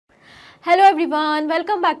Hello everyone,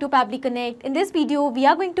 welcome back to Pabbly Connect. In this video, we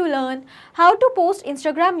are going to learn how to post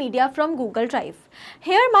Instagram media from Google Drive.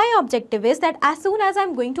 Here my objective is that as soon as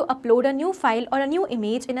I'm going to upload a new file or a new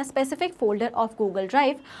image in a specific folder of Google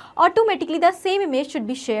Drive, automatically the same image should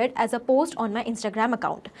be shared as a post on my Instagram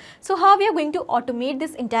account. So how we are going to automate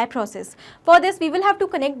this entire process? For this, we will have to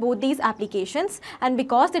connect both these applications, and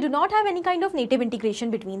because they do not have any kind of native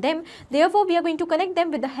integration between them, therefore we are going to connect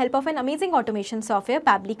them with the help of an amazing automation software,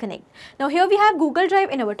 Pabbly Connect. Now here we have Google Drive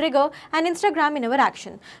in our trigger and Instagram in our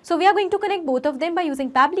action. So we are going to connect both of them by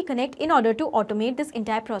using Pabbly Connect in order to automate this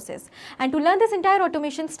entire process. And to learn this entire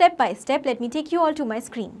automation step by step, let me take you all to my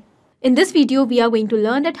screen. In this video, we are going to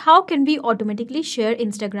learn that how can we automatically share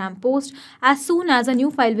Instagram post as soon as a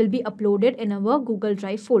new file will be uploaded in our Google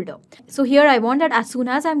Drive folder. So here I want that as soon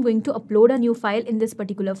as I'm going to upload a new file in this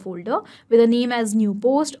particular folder with a name as new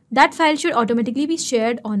post, that file should automatically be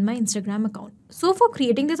shared on my Instagram account. So for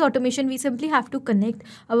creating this automation, we simply have to connect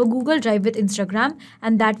our Google Drive with Instagram,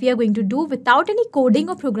 and that we are going to do without any coding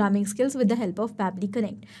or programming skills with the help of Pabbly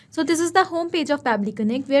Connect. So this is the home page of Pabbly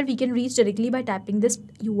Connect, where we can reach directly by tapping this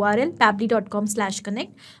URL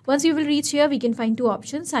pabbly.com/connect. Once you will reach here, we can find two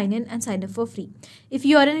options: sign in and sign up for free. If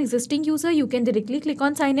you are an existing user, you can directly click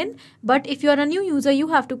on sign in, but if you are a new user, you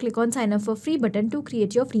have to click on sign up for free button to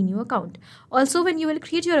create your free new account. Also, when you will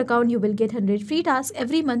create your account, you will get 100 free tasks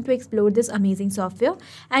every month to explore this amazing software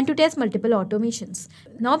and to test multiple automations.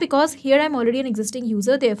 Now because here I'm already an existing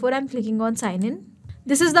user, therefore I'm clicking on sign in.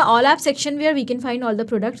 This is the all app section where we can find all the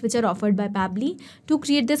products which are offered by Pabbly. To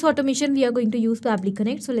create this automation, we are going to use Pabbly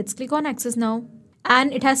Connect. So let's click on access now.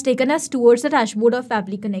 And it has taken us towards the dashboard of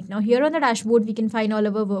Pabbly Connect. Now here on the dashboard, we can find all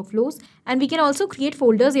our workflows, and we can also create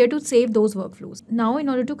folders here to save those workflows. Now in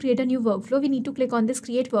order to create a new workflow, we need to click on this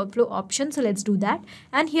create workflow option. So let's do that.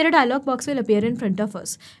 And here a dialog box will appear in front of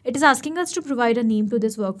us. It is asking us to provide a name to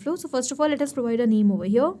this workflow. So first of all, let us provide a name over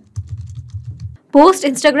here. Post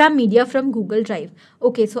Instagram media from Google Drive.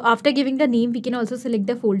 Okay, so after giving the name, we can also select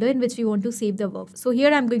the folder in which we want to save the work. So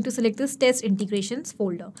here I'm going to select this test integrations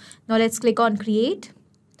folder. Now let's click on create.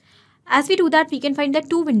 As we do that, we can find that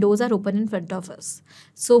two windows are open in front of us.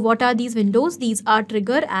 So what are these windows? These are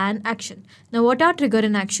trigger and action. Now what are trigger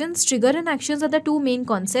and actions? Trigger and actions are the two main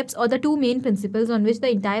concepts or the two main principles on which the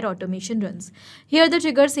entire automation runs. Here the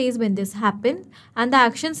trigger says when this happens and the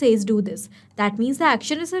action says do this. That means the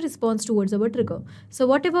action is a response towards our trigger. So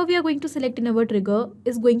whatever we are going to select in our trigger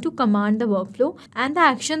is going to command the workflow, and the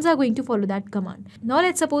actions are going to follow that command. Now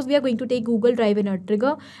let's suppose we are going to take Google Drive in our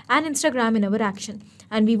trigger and Instagram in our action.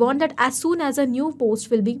 And we want that as soon as a new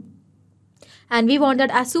post will be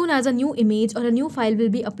as soon as a new image or a new file will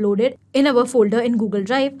be uploaded in our folder in Google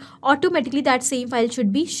Drive, automatically that same file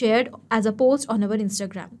should be shared as a post on our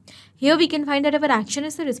Instagram. Here we can find that our action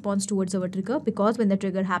is the response towards our trigger, because when the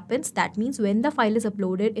trigger happens, that means when the file is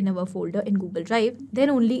uploaded in our folder in Google Drive, then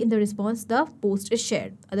only in the response the post is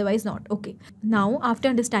shared, otherwise not. Okay. Now after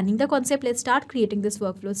understanding the concept, let's start creating this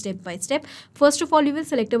workflow step by step. First of all, we will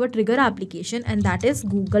select our trigger application, and that is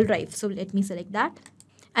Google Drive. So let me select that.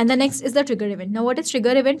 And the next is the trigger event. Now what is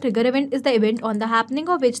trigger event? Trigger event is the event on the happening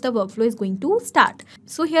of which the workflow is going to start.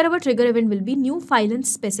 So here our trigger event will be new file in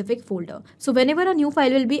specific folder. So whenever a new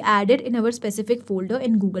file will be added in our specific folder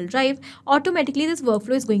in Google Drive, automatically this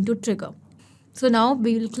workflow is going to trigger. So now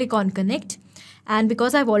we will click on connect. And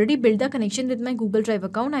because I've already built the connection with my Google Drive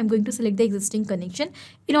account, I'm going to select the existing connection.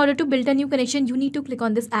 In order to build a new connection, you need to click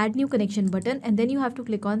on this add new connection button, and then you have to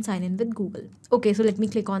click on sign in with Google. Okay, so let me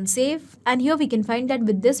click on save. And here we can find that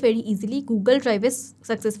with this very easily, Google Drive is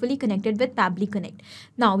successfully connected with Pabbly Connect.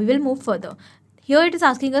 Now we will move further. Here it is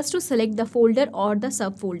asking us to select the folder or the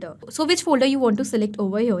subfolder. So which folder you want to select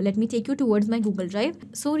over here? Let me take you towards my Google Drive.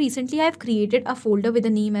 So recently I have created a folder with a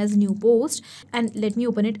name as new post, and let me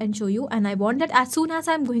open it and show you. And I want that as soon as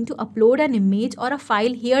I'm going to upload an image or a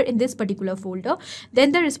file here in this particular folder,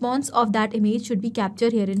 then the response of that image should be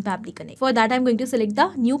captured here in Pabbly Connect. For that, I'm going to select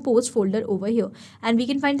the new post folder over here, and we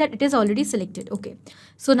can find that it is already selected. Okay.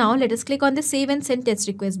 So now let us click on the save and send test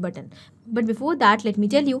request button. But before that, let me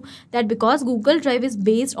tell you that because Google Drive is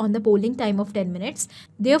based on the polling time of 10 minutes,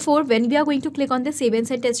 therefore when we are going to click on the save and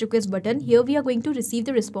send test request button, here we are going to receive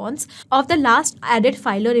the response of the last added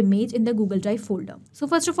file or image in the Google Drive folder. So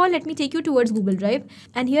first of all, let me take you towards Google Drive,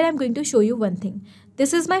 and here I'm going to show you one thing.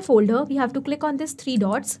 This is my folder. We have to click on this three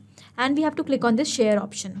dots, and we have to click on this share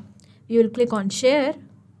option. We will click on share.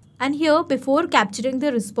 And here, before capturing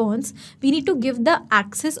the response, we need to give the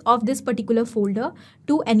access of this particular folder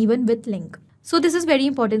to anyone with link. So this is very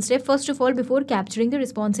important step. First of all, before capturing the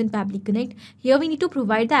response in Pabbly Connect, here we need to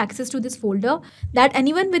provide the access to this folder that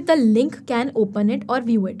anyone with the link can open it or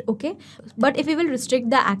view it, okay? But if we will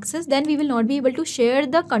restrict the access, then we will not be able to share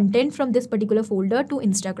the content from this particular folder to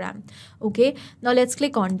Instagram, okay? Now let's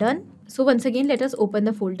click on done. So once again, let us open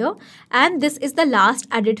the folder, and this is the last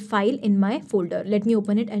added file in my folder. Let me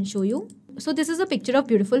open it and show you. So this is a picture of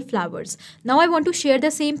beautiful flowers. Now I want to share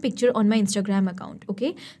the same picture on my Instagram account,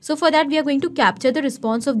 okay? So for that, we are going to capture the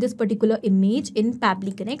response of this particular image in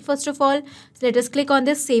Pabbly Connect. First of all, let us click on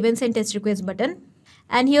this save and send test request button.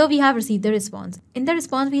 And here we have received the response. In the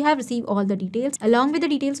response, we have received all the details. Along with the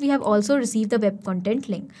details, we have also received the web content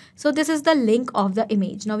link. So this is the link of the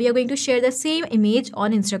image. Now we are going to share the same image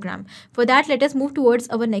on Instagram. For that, let us move towards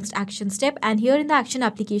our next action step. And here in the action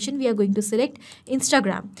application, we are going to select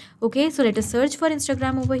Instagram. Okay, so let us search for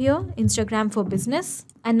Instagram over here, Instagram for business.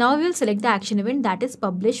 And now we will select the action event, that is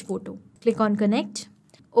publish photo. Click on connect.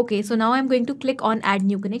 Okay, so now I'm going to click on add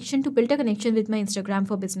new connection to build a connection with my Instagram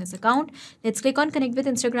for business account. Let's click on connect with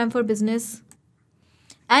Instagram for business.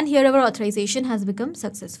 And here our authorization has become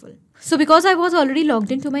successful. So because I was already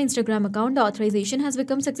logged into my Instagram account, the authorization has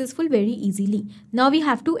become successful very easily. Now we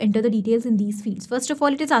have to enter the details in these fields. First of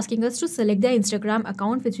all, it is asking us to select the Instagram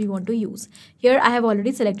account which we want to use. Here I have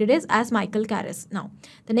already selected it as Michael Karras. Now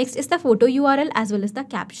the next is the photo URL as well as the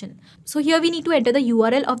caption. So here we need to enter the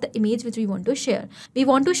URL of the image which we want to share. We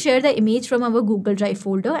want to share the image from our Google Drive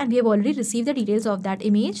folder, and we have already received the details of that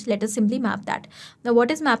image. Let us simply map that. Now what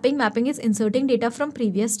is mapping? Mapping is inserting data from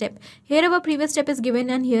previous step. Here our previous step is given,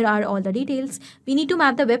 and here are all the details. We need to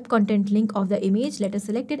map the web content link of the image. Let us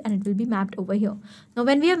select it, and it will be mapped over here. Now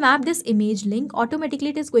when we have mapped this image link, automatically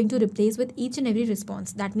it is going to replace with each and every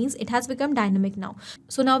response. That means it has become dynamic now.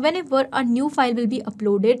 So now whenever a new file will be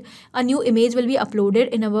uploaded, a new image will be uploaded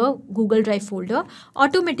in our Google Drive folder,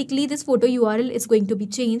 automatically this photo URL is going to be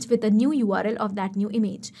changed with a new URL of that new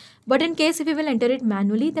image. But in case if we will enter it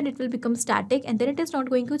manually, then it will become static, and then it is not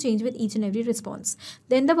going to change with each and every response.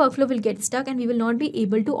 Then the workflow will get stuck, and we will not be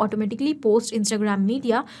able to automatically post Instagram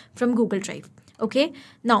media from Google Drive. Okay,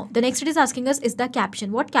 now the next it is asking us is the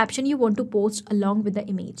caption. What caption you want to post along with the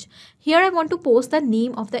image? Here I want to post the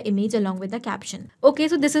name of the image along with the caption. Okay,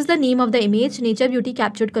 so this is the name of the image, Nature Beauty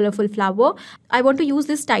Captured Colorful Flower. I want to use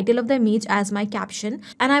this title of the image as my caption,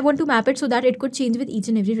 and I want to map it so that it could change with each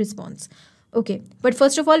and every response. Okay, but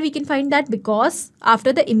first of all, we can find that because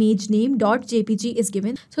after the image name .jpg is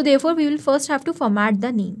given, so therefore we will first have to format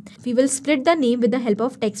the name. We will split the name with the help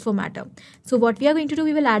of text formatter. So what we are going to do,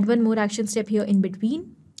 we will add one more action step here in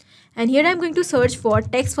between. And here I'm going to search for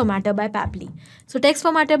text formatter by Pabbly. So text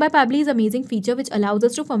formatter by Pabbly is an amazing feature which allows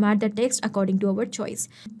us to format the text according to our choice.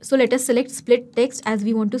 So let us select split text as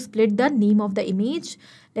we want to split the name of the image.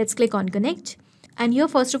 Let's click on connect. And here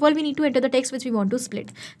first of all we need to enter the text which we want to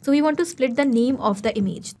split. So we want to split the name of the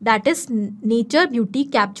image, that is Nature Beauty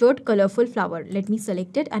Captured Colorful Flower. Let me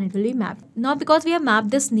select it, and it will be mapped. Now because we have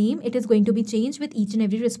mapped this name, it is going to be changed with each and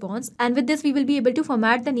every response, and with this we will be able to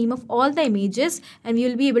format the name of all the images, and we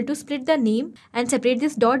will be able to split the name and separate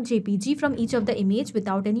this .jpg from each of the image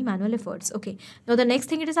without any manual efforts. Okay, now the next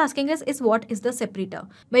thing it is asking us is what is the separator.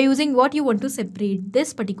 By using what you want to separate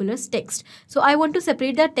this particular text. So I want to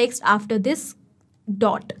separate the text after this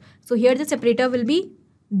dot. So here the separator will be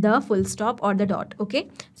the full stop or the dot. Okay,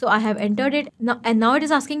 so I have entered it now, and now it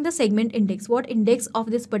is asking the segment index, what index of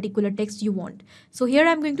this particular text you want. So here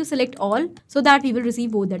I'm going to select all so that we will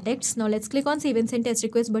receive both the texts. Now let's click on save and send test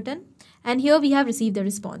request button, and here we have received the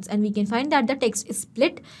response, and we can find that the text is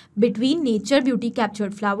split between Nature Beauty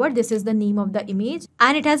Captured Flower, this is the name of the image,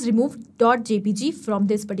 and it has removed .jpg from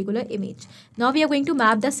this particular image. Now we are going to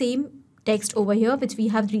map the same text over here which we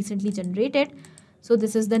have recently generated. So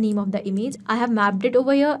this is the name of the image. I have mapped it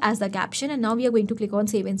over here as the caption, and now we are going to click on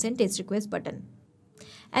save and send test request button.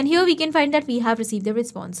 And here we can find that we have received the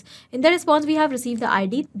response. In the response, we have received the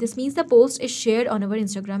ID. This means the post is shared on our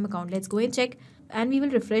Instagram account. Let's go and check, and we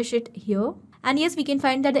will refresh it here. And yes, we can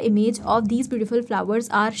find that the image of these beautiful flowers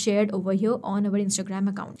are shared over here on our Instagram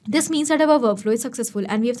account. This means that our workflow is successful,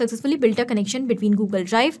 and we have successfully built a connection between Google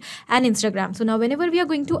Drive and Instagram. So now whenever we are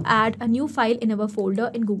going to add a new file in our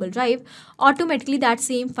folder in Google Drive, automatically that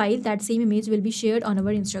same file, that same image will be shared on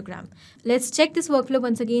our Instagram. Let's check this workflow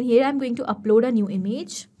once again. Here I'm going to upload a new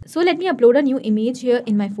image. So let me upload a new image here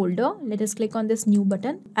in my folder. Let us click on this new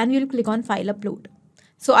button, and we will click on file upload.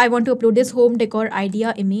 So I want to upload this home decor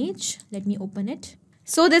idea image. Let me open it.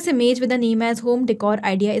 So this image with the name as home decor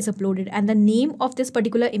idea is uploaded, and the name of this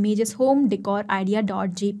particular image is home decor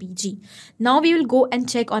idea.jpg. Now we will go and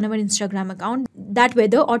check on our Instagram account that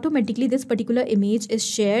whether automatically this particular image is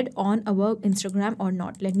shared on our Instagram or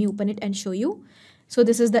not. Let me open it and show you. So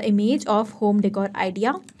this is the image of home decor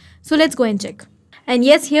idea. So let's go and check. And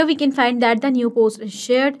yes, here we can find that the new post is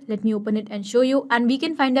shared. Let me open it and show you. And we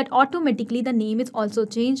can find that automatically the name is also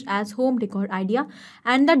changed as home decor idea,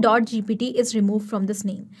 and the .gpt is removed from this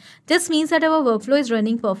name. This means that our workflow is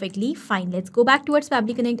running perfectly fine. Let's go back towards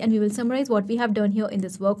Pabbly Connect and we will summarize what we have done here in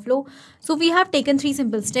this workflow. So we have taken 3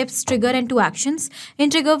 simple steps: trigger and 2 actions.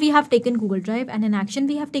 In trigger, we have taken Google Drive, and in action,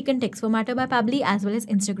 we have taken text formatter by Pabbly as well as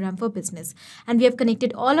Instagram for business. And we have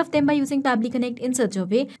connected all of them by using Pabbly Connect in such a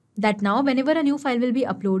way that now whenever a new file will be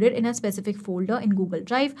uploaded in a specific folder in Google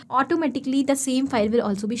Drive, automatically the same file will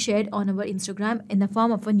also be shared on our Instagram in the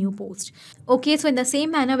form of a new post. Okay, so in the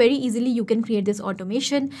same manner, very easily you can create this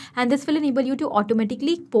automation, and this will enable you to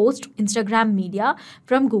automatically post Instagram media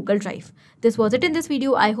from Google Drive. This was it in this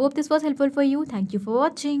video. I hope this was helpful for you. Thank you for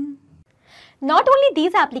watching. Not only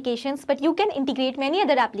these applications, but you can integrate many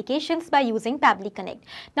other applications by using Pabbly Connect.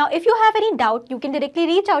 Now, if you have any doubt, you can directly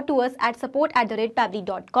reach out to us at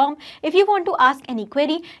support@pabbly.com. If you want to ask any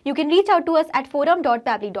query, you can reach out to us at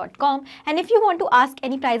forum.pabbly.com. And if you want to ask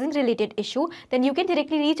any pricing related issue, then you can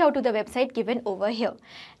directly reach out to the website given over here.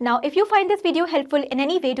 Now, if you find this video helpful in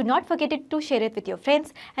any way, do not forget to share it with your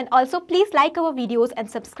friends. And also, please like our videos and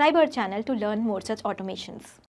subscribe our channel to learn more such automations.